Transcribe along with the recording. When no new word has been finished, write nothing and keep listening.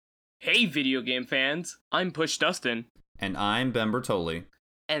Hey, video game fans! I'm Push Dustin, And I'm Ben Bertoli.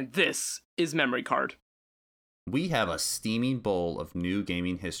 and this is Memory Card. We have a steaming bowl of new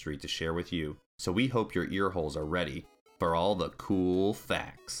gaming history to share with you, so we hope your ear holes are ready for all the cool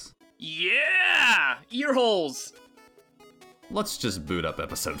facts. Yeah! Earholes! Let's just boot up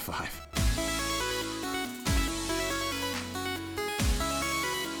episode 5.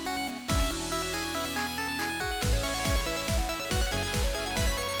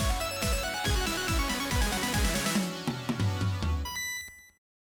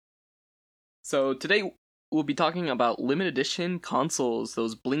 So today we'll be talking about limited edition consoles,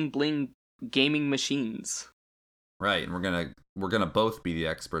 those bling bling gaming machines. Right, and we're gonna both be the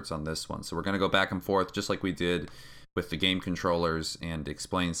experts on this one. So we're gonna go back and forth just like we did with the game controllers and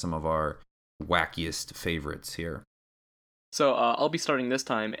explain some of our wackiest favorites here. So I'll be starting this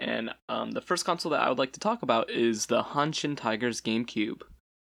time, and the first console that I would like to talk about is the Hanshin Tigers GameCube.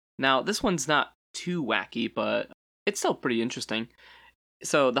 Now, this one's not too wacky, but it's still pretty interesting.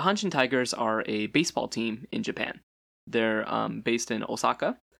 So the Hanshin Tigers are a baseball team in Japan. They're based in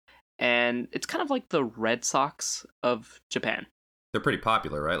Osaka, and it's kind of like the Red Sox of Japan. They're pretty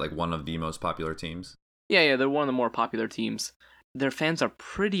popular, right? Like one of the most popular teams. Yeah, they're one of the more popular teams. Their fans are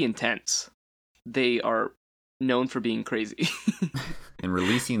pretty intense. They are known for being crazy. And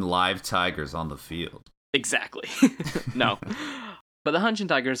releasing live tigers on the field. Exactly. No. But the Hanshin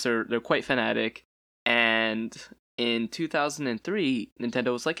Tigers they're quite fanatic, and in 2003,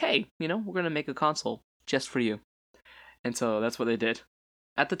 Nintendo was like, hey, we're going to make a console just for you. And so that's what they did.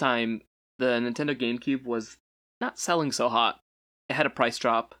 At the time, the Nintendo GameCube was not selling so hot. It had a price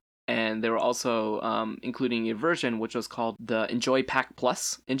drop, and they were also including a version which was called the Enjoy Pack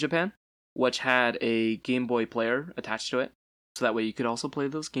Plus in Japan, which had a Game Boy player attached to it. So that way you could also play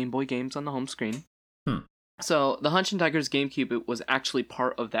those Game Boy games on the home screen. So the Hanshin Tigers GameCube, it was actually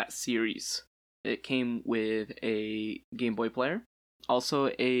part of that series. It came with a Game Boy player,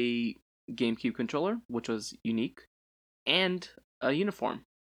 also a GameCube controller, which was unique, and a uniform.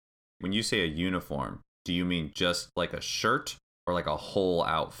 When you say a uniform, do you mean just like a shirt or like a whole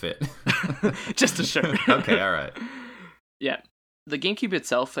outfit? Just a shirt. Okay, all right. Yeah. The GameCube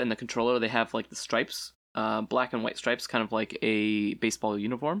itself and the controller, they have like the stripes, black and white stripes, kind of like a baseball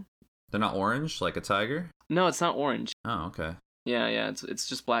uniform. They're not orange like a tiger? No, it's not orange. Oh, okay. Yeah, it's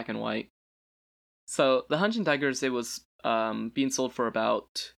just black and white. So the Hanshin Tigers, it was being sold for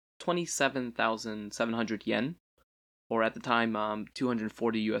about 27,700 yen, or at the time,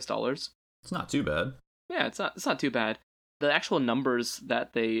 $240. It's not too bad. Yeah, it's not too bad. The actual numbers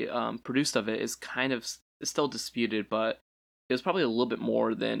that they produced of it is still disputed, but it was probably a little bit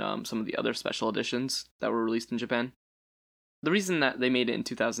more than some of the other special editions that were released in Japan. The reason that they made it in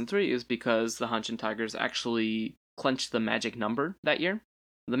 2003 is because the Hanshin Tigers actually clinched the magic number that year.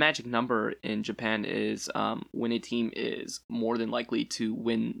 The magic number in Japan is when a team is more than likely to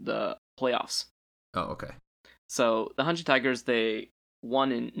win the playoffs. Oh, okay. So the Hanshin Tigers, they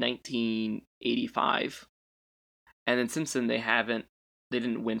won in 1985, and then since then they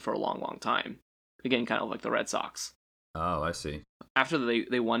didn't win for a long time. Again, kind of like the Red Sox. Oh, I see. After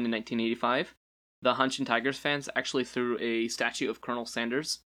they won in 1985, the Hanshin Tigers fans actually threw a statue of Colonel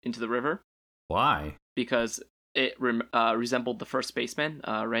Sanders into the river. Why? Because it resembled the first baseman,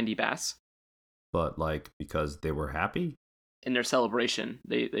 Randy Bass. But because they were happy? In their celebration,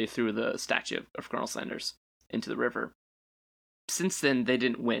 they threw the statue of Colonel Sanders into the river. Since then, they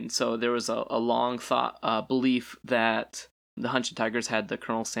didn't win, so there was a long belief that the Hanshin Tigers had the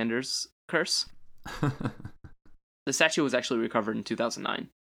Colonel Sanders curse. The statue was actually recovered in 2009.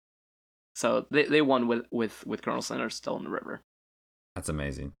 So they won with Colonel Sanders still in the river. That's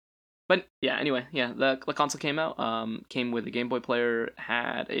amazing. But yeah, anyway, the console came out, came with a Game Boy player,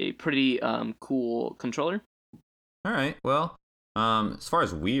 had a pretty cool controller. All right, well, as far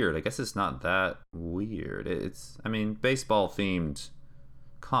as weird, I guess it's not that weird. It's baseball themed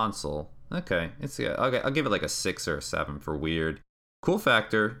console. Okay, I'll give it like a 6 or a 7 for weird. Cool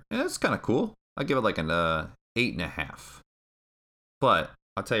factor, it's kind of cool. I'll give it like an 8.5. But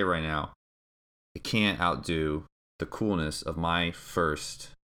I'll tell you right now, it can't outdo the coolness of my first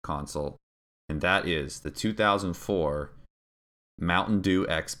console, and that is the 2004 Mountain Dew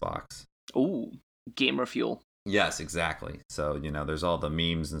Xbox. Ooh, gamer fuel. Yes, exactly. So, there's all the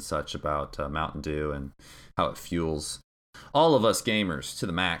memes and such about Mountain Dew and how it fuels all of us gamers to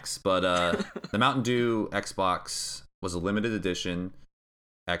the max. But the Mountain Dew Xbox was a limited edition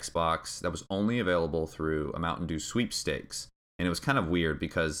Xbox that was only available through a Mountain Dew sweepstakes. And it was kind of weird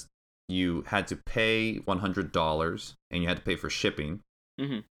because you had to pay $100 and you had to pay for shipping.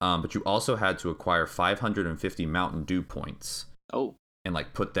 Mm-hmm. But you also had to acquire 550 Mountain Dew points. Oh. and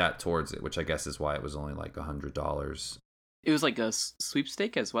like put that towards it, which I guess is why it was only like $100. It was like a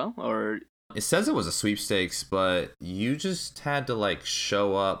sweepstake as well, or It says it was a sweepstakes, but you just had to like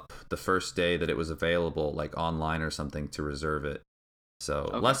show up the first day that it was available, like online or something, to reserve it. So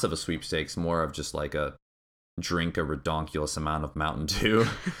Okay. less of a sweepstakes, more of just like a drink a redonkulous amount of Mountain Dew.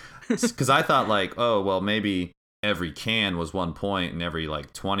 Because I thought like, oh well, maybe every can was 1 point and every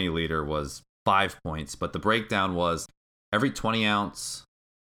like 20 liter was 5 points. But the breakdown was every 20 ounce,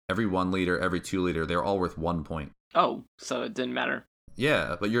 every 1 liter, every 2 liter, they're all worth 1 point. oh, so it didn't matter.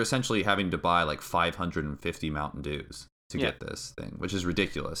 Yeah, but you're essentially having to buy like 550 Mountain Dews to Yeah. get this thing, which is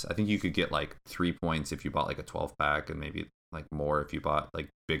ridiculous. I think you could get like 3 points if you bought like a 12 pack, and maybe like more if you bought like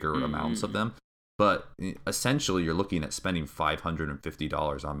bigger amounts of them. But essentially, you're looking at spending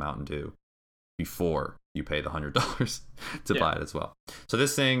 $550 on Mountain Dew before you pay the $100 to buy it as well. So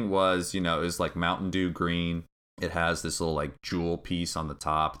this thing was, it was like Mountain Dew green. It has this little like jewel piece on the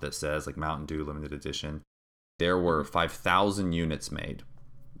top that says like Mountain Dew limited edition. There were 5,000 units made.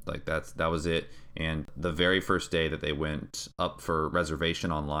 Like that was it. And the very first day that they went up for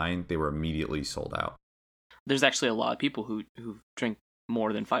reservation online, they were immediately sold out. There's actually a lot of people who drink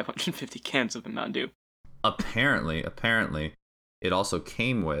more than 550 cans of Mountain Dew. Apparently, it also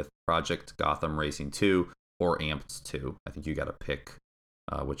came with Project Gotham Racing 2 or Amped 2. I think you got to pick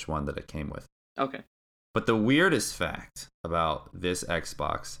which one that it came with. Okay. But the weirdest fact about this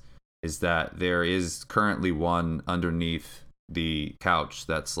Xbox is that there is currently one underneath the couch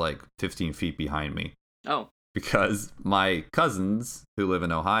that's like 15 feet behind me. Oh. Because my cousins who live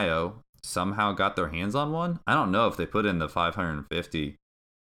in Ohio somehow got their hands on one. I don't know if they put in the 550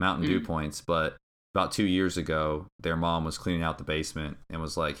 Mountain Dew points, but about 2 years ago, their mom was cleaning out the basement and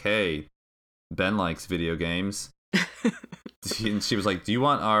was like, hey, Ben likes video games. And she was like, do you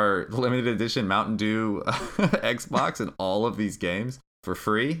want our limited edition Mountain Dew Xbox and all of these games for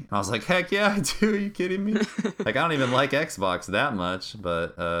free? And I was like, heck yeah, I do. Are you kidding me? Like, I don't even like Xbox that much.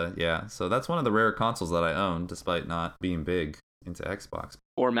 But yeah, so that's one of the rare consoles that I own, despite not being big into Xbox.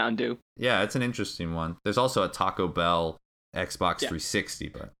 Or Mountain Dew. Yeah, it's an interesting one. There's also a Taco Bell Xbox 360,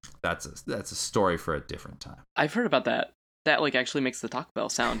 but that's a story for a different time. I've heard about that. That like actually makes the Taco Bell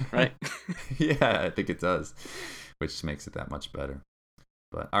sound, right? Yeah, I think it does, which makes it that much better.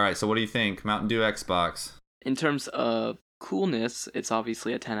 But all right, so what do you think? Mountain Dew Xbox. In terms of coolness, it's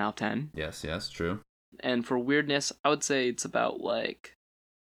obviously a 10 out of 10. Yes, true. And for weirdness, I would say it's about like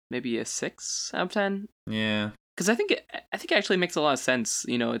maybe a 6 out of 10. Yeah. Because I think it actually makes a lot of sense.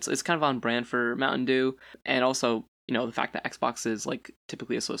 It's kind of on brand for Mountain Dew, and also the fact that Xbox is like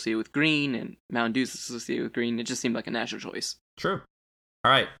typically associated with green and Mountain Dew is associated with green. It just seemed like a natural choice. True.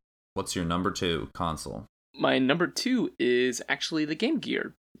 All right. What's your number 2 console? My number 2 is actually the Game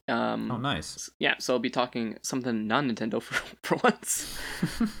Gear. Oh, nice. Yeah, so I'll be talking something non-Nintendo for once.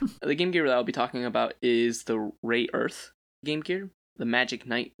 The Game Gear that I'll be talking about is the Ray Earth Game Gear, the Magic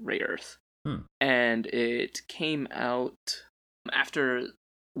Knight Ray Earth. And it came out after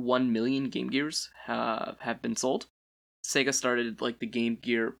 1 million Game Gears have been sold. Sega started like the Game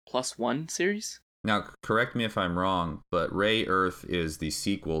Gear +1 series. Now, correct me if I'm wrong, but Ray Earth is the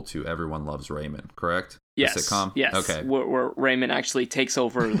sequel to Everyone Loves Raymond, correct? Yes. The sitcom? Yes. Okay. Where Raymond actually takes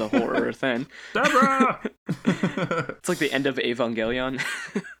over the whole Earth and Deborah! It's like the end of Evangelion.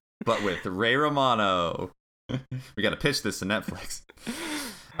 But with Ray Romano. We got to pitch this to Netflix.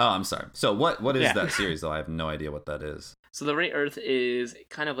 Oh, I'm sorry. So what is that series, though? I have no idea what that is. So the Ray Earth is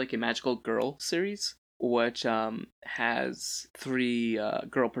kind of like a magical girl series, which has 3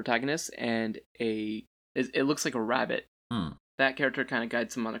 girl protagonists and it looks like a rabbit. That character kind of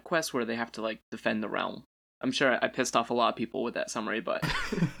guides them on a quest where they have to like defend the realm. I'm sure I pissed off a lot of people with that summary, but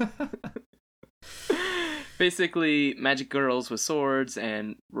basically magic girls with swords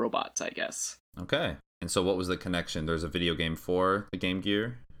and robots, I guess. Okay. And so what was the connection? There's a video game for the Game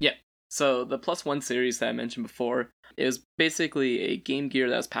Gear? Yeah. So the +1 series that I mentioned before is basically a Game Gear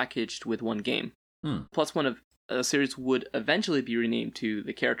that was packaged with one game. +1 of a series would eventually be renamed to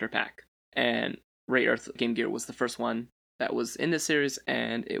the Character Pack. And Ray Earth Game Gear was the first one that was in this series,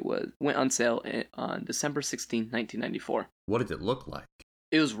 and it went on sale on December 16, 1994. What did it look like?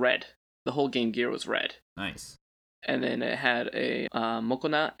 It was red. The whole Game Gear was red. Nice. And then it had a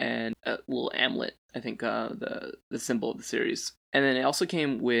Mokona and a little amulet, I think the symbol of the series. And then it also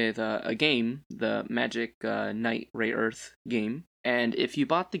came with a game, the Magic Knight Ray Earth game. And if you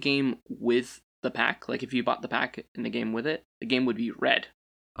bought the game with the pack, like if you bought the pack and the game with it, the game would be red.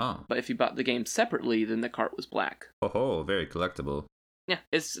 Oh. But if you bought the game separately, then the cart was black. Oh, very collectible. Yeah,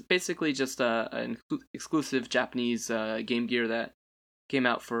 it's basically just an exclusive Japanese Game Gear that came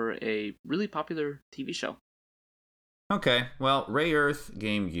out for a really popular TV show. Okay, well, Ray Earth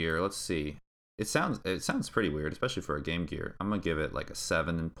Game Gear. Let's see. It sounds pretty weird, especially for a Game Gear. I'm gonna give it like a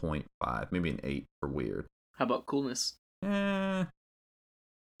 7.5, maybe an 8 for weird. How about coolness?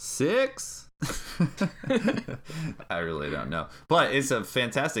 6. I really don't know, but it's a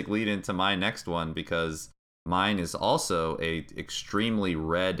fantastic lead into my next one because mine is also a extremely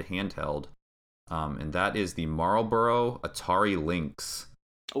red handheld, and that is the Marlboro Atari Lynx.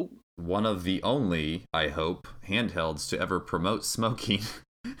 Oh, One of the only, I hope, handhelds to ever promote smoking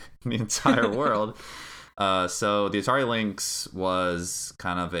in the entire world. So the Atari Lynx was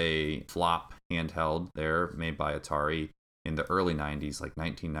kind of a flop handheld there, made by Atari in the early 90s, like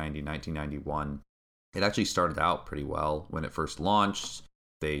 1990, 1991. It actually started out pretty well when it first launched.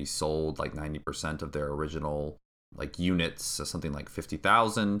 They sold like 90% of their original like units, so something like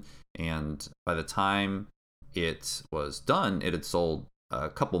 50,000. And by the time it was done, it had sold a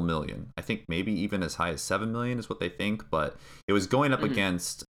couple million. I think maybe even as high as 7 million is what they think, but it was going up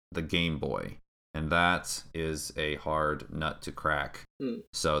against the Game Boy, and that is a hard nut to crack.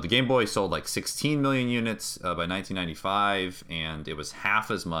 So the Game Boy sold like 16 million units by 1995, and it was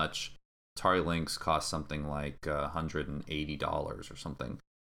half as much. Atari Lynx cost something like $180 or something.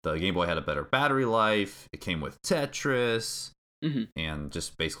 The Game Boy had a better battery life. It came with Tetris, and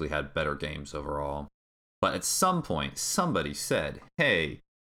just basically had better games overall. But at some point, somebody said, hey,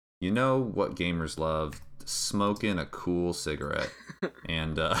 you know what gamers love? Smoking a cool cigarette.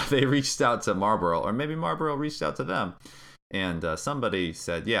 And they reached out to Marlboro, or maybe Marlboro reached out to them. And somebody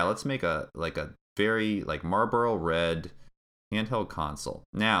said, yeah, let's make a very like Marlboro red handheld console.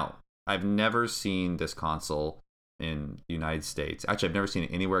 Now, I've never seen this console in the United States. Actually, I've never seen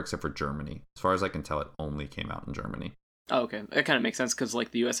it anywhere except for Germany. As far as I can tell, it only came out in Germany. Oh, okay. That kind of makes sense because like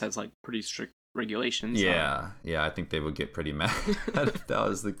the U.S. has like pretty strict regulations. Yeah, I think they would get pretty mad if that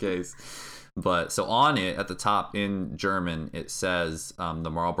was the case. But so on it at the top in German, it says the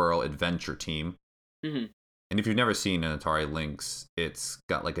Marlboro Adventure Team. And if you've never seen an Atari Lynx, it's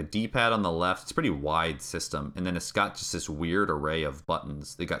got like a D-pad on the left. It's a pretty wide system, and then it's got just this weird array of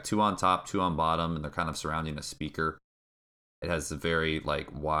buttons. They got 2 on top, 2 on bottom, and they're kind of surrounding a speaker. It has a very like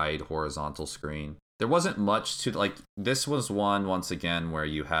wide horizontal screen. There wasn't much to like. This was one once again where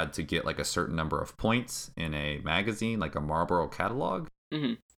you had to get like a certain number of points in a magazine, like a Marlboro catalog,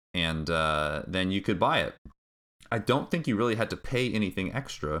 and then you could buy it. I don't think you really had to pay anything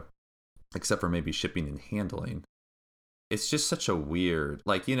extra, except for maybe shipping and handling. It's just such a weird,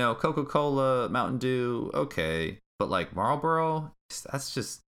 like, you know, Coca-Cola, Mountain Dew, okay, but like Marlboro, that's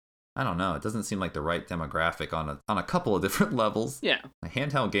just, I don't know. It doesn't seem like the right demographic on a couple of different levels. Yeah.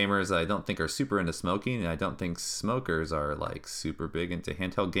 Handheld gamers, I don't think are super into smoking, and I don't think smokers are like super big into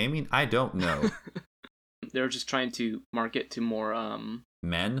handheld gaming. I don't know. They're just trying to market to more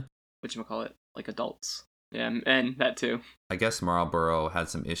Men? whatchamacallit, like adults. Yeah, and that too. I guess Marlboro had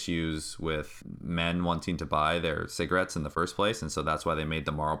some issues with men wanting to buy their cigarettes in the first place, and so that's why they made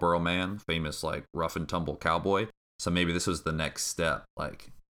the Marlboro Man, famous like rough and tumble cowboy. So maybe this was the next step,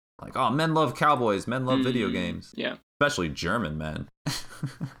 like oh, men love cowboys, men love video games. Yeah. Especially German men.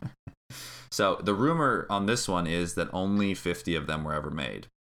 So the rumor on this one is that only 50 of them were ever made.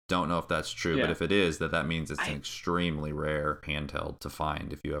 Don't know if that's true, but if it is, that means it's an extremely rare handheld to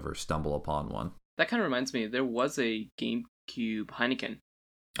find if you ever stumble upon one. That kind of reminds me, there was a GameCube Heineken.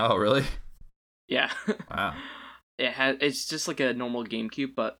 Oh, really? Yeah. Wow. It's just like a normal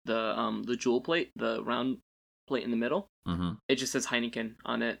GameCube, but the jewel plate, the round plate in the middle, it just says Heineken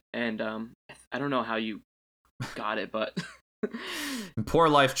on it, and I don't know how you got it, but Poor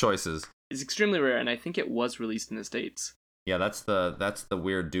life choices. It's extremely rare, and I think it was released in the States. Yeah, that's the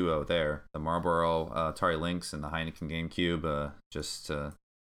weird duo there. The Marlboro Atari Lynx and the Heineken GameCube.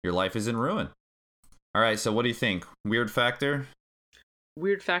 Your life is in ruin. All right, so what do you think? Weird factor?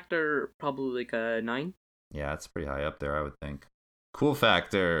 Weird factor, probably like a 9. Yeah, it's pretty high up there, I would think. Cool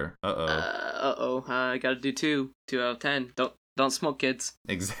factor. I gotta do 2. 2 out of 10. Don't smoke, kids.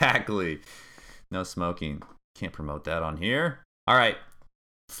 Exactly. No smoking. Can't promote that on here. All right.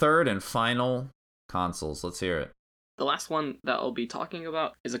 Third and final consoles. Let's hear it. The last one that I'll be talking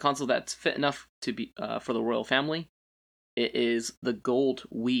about is a console that's fit enough to be for the royal family. It is the Gold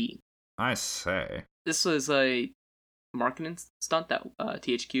Wii. I say. This was a marketing stunt that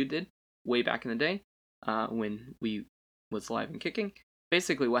THQ did way back in the day when Wii was live and kicking.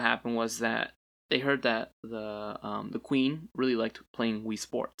 Basically, what happened was that they heard that the Queen really liked playing Wii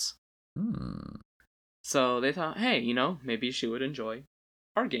Sports. So they thought, hey, maybe she would enjoy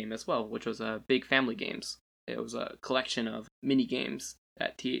our game as well, which was big family games. It was a collection of mini games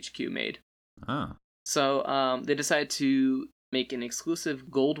that THQ made. Oh. So they decided to make an exclusive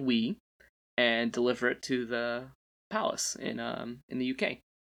Gold Wii and deliver it to the Palace in the UK.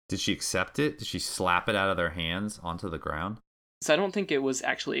 Did she accept it? Did she slap it out of their hands onto the ground? So I don't think it was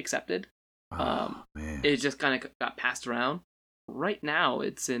actually accepted. Oh, man. It just kind of got passed around. Right now,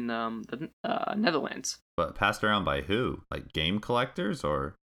 it's in the Netherlands. But passed around by who? Like game collectors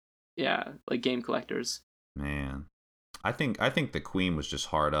or? Yeah, like game collectors. Man, I think the Queen was just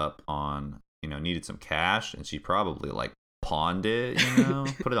hard up on, needed some cash, and she probably like pawned it,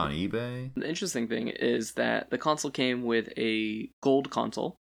 put it on eBay. The interesting thing is that the console came with a gold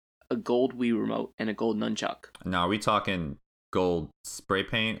console, a gold Wii remote, and a gold nunchuck. Now, are we talking gold spray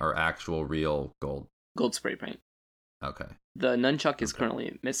paint or actual real gold? Gold spray paint. Okay. The nunchuck is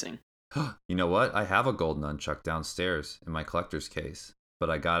currently missing. You know what? I have a gold nunchuck downstairs in my collector's case, but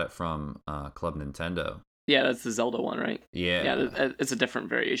I got it from Club Nintendo. Yeah, that's the Zelda one, right? Yeah. Yeah, it's a different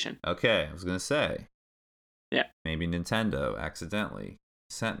variation. Okay, I was going to say. Yeah. Maybe Nintendo accidentally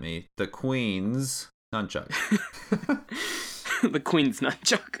sent me the Queen's nunchuck. The Queen's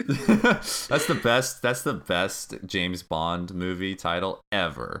nunchuck. That's the best James Bond movie title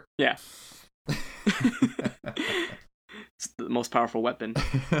ever. Yeah. It's the most powerful weapon.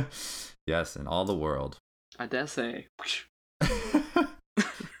 Yes, in all the world. I dare say.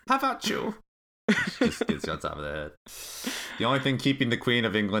 How about you? Just gets you on top of the head. The only thing keeping the Queen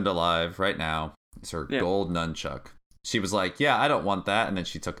of England alive right now is her gold nunchuck. She was like, yeah, I don't want that. And then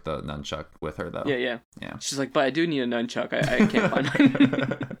she took the nunchuck with her, though. Yeah. She's like, but I do need a nunchuck. I can't find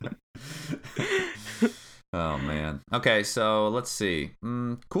one. Oh, man. Okay, so let's see.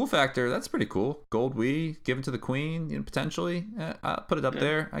 Cool factor. That's pretty cool. Gold Wii given to the Queen, potentially. I'll put it up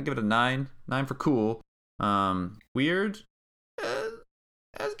there. I give it a 9. 9 for cool. Weird.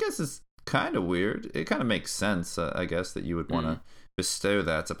 I guess it's kind of weird. It kind of makes sense, I guess, that you would want to bestow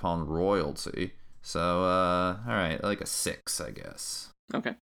that upon royalty. So, all right, like a 6, I guess.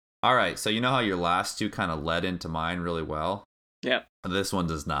 Okay. All right, so you know how your last two kind of led into mine really well? Yeah. This one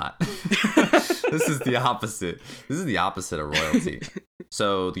does not. This is the opposite. This is the opposite of royalty.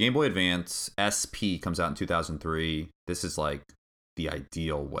 So the Game Boy Advance SP comes out in 2003. This is like the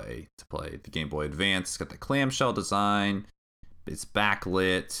ideal way to play the Game Boy Advance. It's got the clamshell design. It's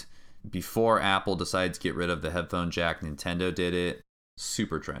backlit. Before Apple decided to get rid of the headphone jack, Nintendo did it.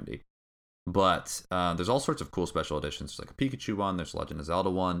 Super trendy. But there's all sorts of cool special editions. There's like a Pikachu one. There's a Legend of Zelda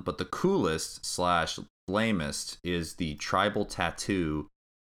one. But the coolest / lamest is the Tribal Tattoo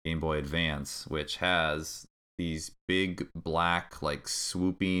Game Boy Advance, which has these big black, like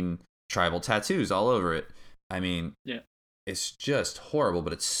swooping tribal tattoos all over it. I mean, it's just horrible,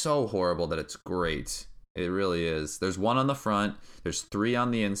 but it's so horrible that it's great. It really is. There's one on the front. There's 3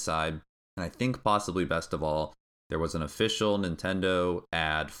 on the inside. And I think possibly best of all, there was an official Nintendo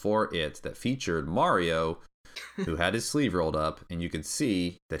ad for it that featured Mario, who had his sleeve rolled up, and you could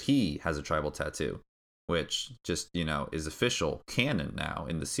see that he has a tribal tattoo, which just, is official canon now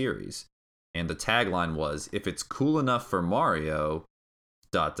in the series. And the tagline was, if it's cool enough for Mario, ...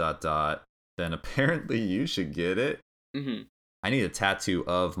 then apparently you should get it. Mm-hmm. I need a tattoo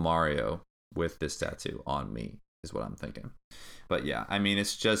of Mario with this tattoo on me, is what I'm thinking. But yeah, I mean,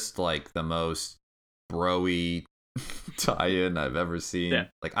 it's just like the most bro-y tie-in I've ever seen. Yeah.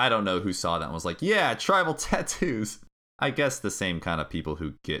 Like, I don't know who saw that and was like, yeah, tribal tattoos. I guess the same kind of people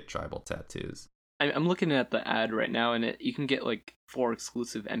who get tribal tattoos. I'm looking at the ad right now, and you can get like 4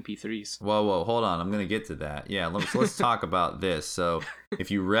 exclusive MP3s. Whoa, hold on. I'm going to get to that. Yeah, let's talk about this. So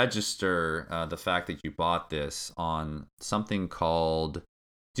if you register the fact that you bought this on something called...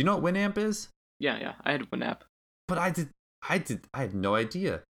 Do you know what Winamp is? Yeah. I had Winamp. But I had no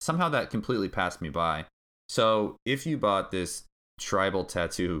idea. Somehow that completely passed me by. So if you bought this Tribal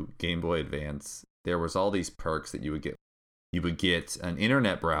Tattoo Game Boy Advance, there was all these perks that you would get. You would get an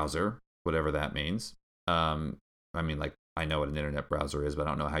internet browser, whatever that means. I mean, like, I know what an internet browser is, but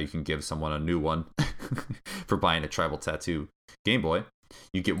I don't know how you can give someone a new one for buying a Tribal Tattoo Game Boy.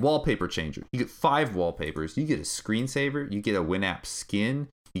 You get wallpaper changer. You get 5 wallpapers. You get a screensaver. You get a Winamp skin.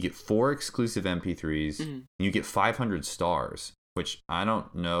 You get 4 exclusive MP3s. Mm-hmm. And you get 500 stars, which I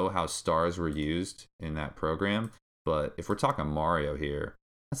don't know how stars were used in that program. But if we're talking Mario here,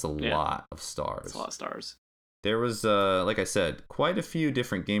 that's a lot of stars. That's a lot of stars. There was, like I said, quite a few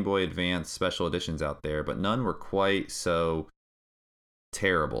different Game Boy Advance special editions out there, but none were quite so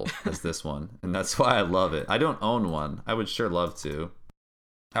terrible as this one. And that's why I love it. I don't own one. I would sure love to.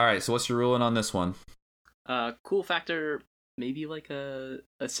 All right, so what's your ruling on this one? Cool factor, maybe like a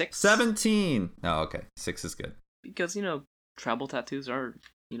 6. 17. Oh, okay. 6 is good. Because, tribal tattoos are,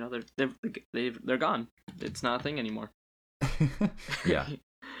 they're gone. It's not a thing anymore. Yeah.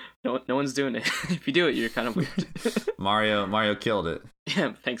 No one's doing it. If you do it, you're kind of weird. Mario killed it.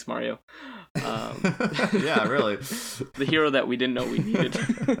 Yeah, thanks, Mario. Yeah, really. The hero that we didn't know we needed.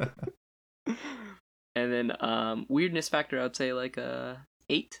 And then weirdness factor, I would say like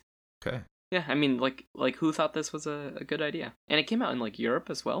 8. Okay. Yeah, I mean, like who thought this was a good idea? And it came out in like Europe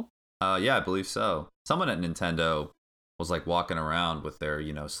as well. Yeah, I believe so. Someone at Nintendo was like walking around with their,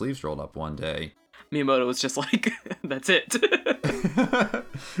 sleeves rolled up one day. Miyamoto was just like, that's it.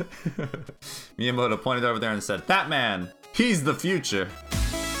 Miyamoto pointed over there and said, "Batman, he's the future."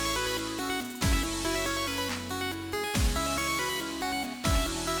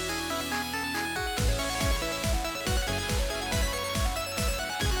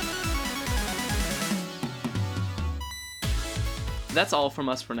 That's all from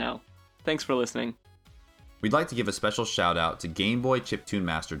us for now. Thanks for listening. We'd like to give a special shout out to Game Boy chiptune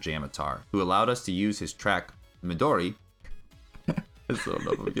master Jamatar, who allowed us to use his track Midori, I still don't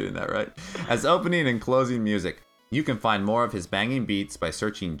know if I'm getting that right, as opening and closing music. You can find more of his banging beats by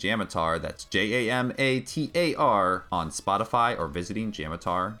searching Jamatar, that's Jamatar, on Spotify or visiting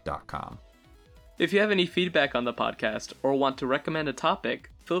jamatar.com. If you have any feedback on the podcast or want to recommend a topic,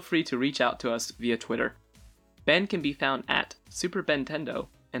 feel free to reach out to us via Twitter. Ben can be found at SuperBentendo,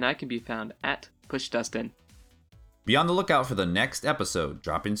 and I can be found at PushDustin. Be on the lookout for the next episode,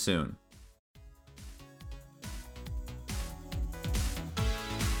 dropping soon.